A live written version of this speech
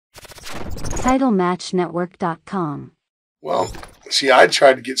TitleMatchNetwork.com. Well, see, I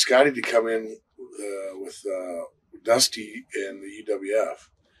tried to get Scotty to come in with Dusty and the UWF.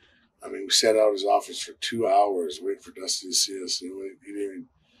 I mean, we sat out of his office for 2 hours waiting for Dusty to see us. He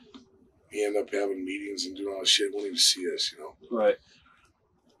ended up having meetings and doing all this shit. Wouldn't even see us, Right.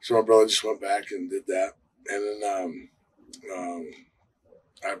 So my brother just went back and did that. And then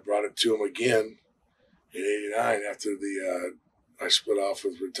I brought it to him again in '89 after I split off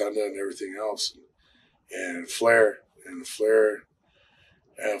with Rotunda and everything else. And Flair. And Flair,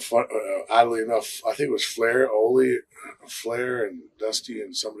 oddly enough, I think it was Flair, Ole, Flair, and Dusty,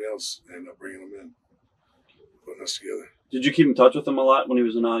 and somebody else ended up bringing them in, putting us together. Did you keep in touch with him a lot when he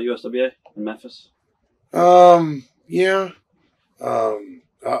was in USWA in Memphis? Yeah.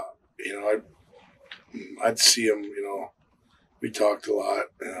 I'd see him. We talked a lot.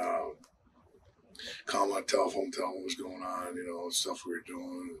 Call him on telephone, tell him what was going on. Stuff we were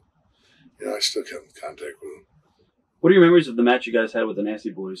doing. I still kept in contact with him. What are your memories of the match you guys had with the Nasty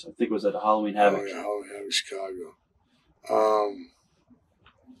Boys? I think it was at Halloween Havoc. Oh, yeah, Halloween Havoc, Chicago.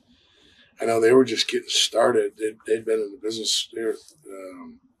 I know they were just getting started. They'd been in the business. They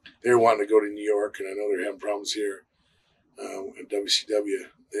were wanting to go to New York, and I know they were having problems here at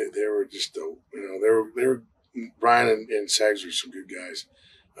WCW. They were just, they were Brian and Sags were some good guys.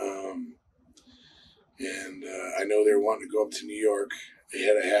 And I know they were wanting to go up to New York. They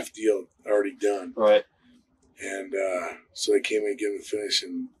had a half deal already done. Right. And so they came in and gave them the finish,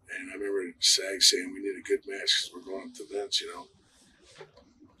 and I remember Sag saying, we need a good match because we're going up to Vince,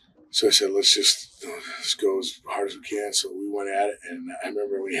 So I said, let's go as hard as we can. So we went at it, and I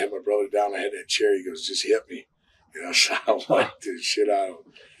remember when he had my brother down, I had that chair, he goes, just hit me. So I whacked the shit out of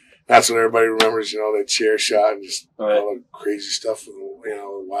him. That's what everybody remembers, that chair shot and just all the crazy stuff,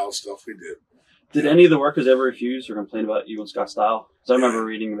 the wild stuff we did. Did any of the workers ever refuse or complain about you and Scott Style? Because I remember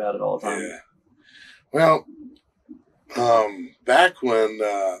reading about it all the time. Yeah. Well, back when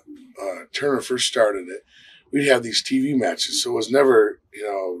Turner first started it, we'd have these TV matches. So it was never,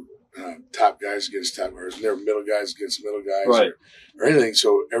 top guys against top guys. It was never middle guys against middle guys or anything.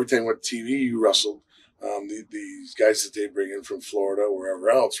 So every time with TV, you wrestled these guys that they bring in from Florida or wherever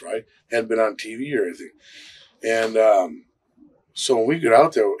else, right? Hadn't been on TV or anything. And so when we got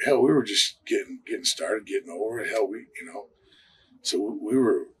out there, hell, we were just getting started, getting over it. Hell, so we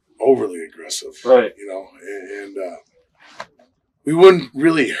were overly aggressive, right? And we wouldn't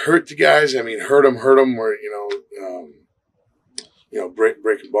really hurt the guys. I mean, hurt them where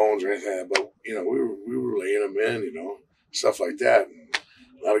breaking bones or anything like that. But we were laying them in, stuff like that. And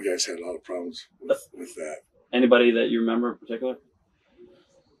a lot of guys had a lot of problems with that. Anybody that you remember in particular?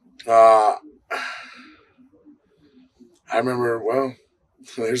 I remember,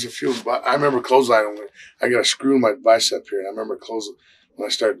 there's a few. I remember clothesline. I got a screw in my bicep here, and I remember when I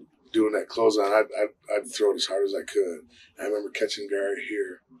started doing that clothesline, I'd throw it as hard as I could. I remember catching Gary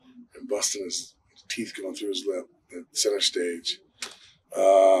here and busting his teeth going through his lip at center stage.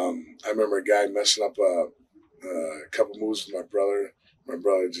 I remember a guy messing up a couple moves with my brother. My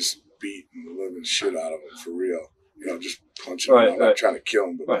brother just beat the living shit out of him for real. Just punching him. I'm not trying to kill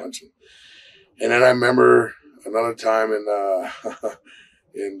him, but punch him. And then I remember another time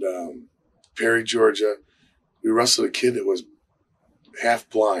in Perry, Georgia, we wrestled a kid that was half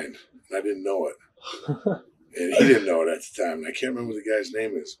blind, and I didn't know it. And he didn't know it at the time. And I can't remember what the guy's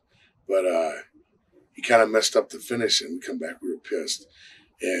name is. But he kind of messed up the finish, and we come back, we were pissed.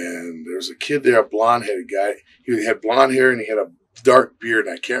 And there was a kid there, a blonde-headed guy. He had blonde hair, and he had a dark beard,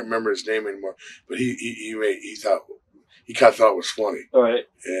 and I can't remember his name anymore. But he thought it was funny. All right.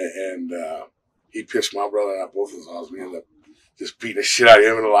 And he pissed my brother out, both of us. We ended up just beating the shit out of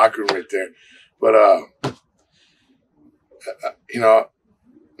him in the locker room right there. But,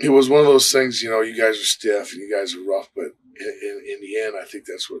 it was one of those things, you guys are stiff and you guys are rough, but in the end, I think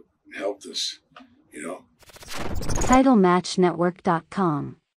that's what helped us,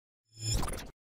 TitleMatchNetwork.com.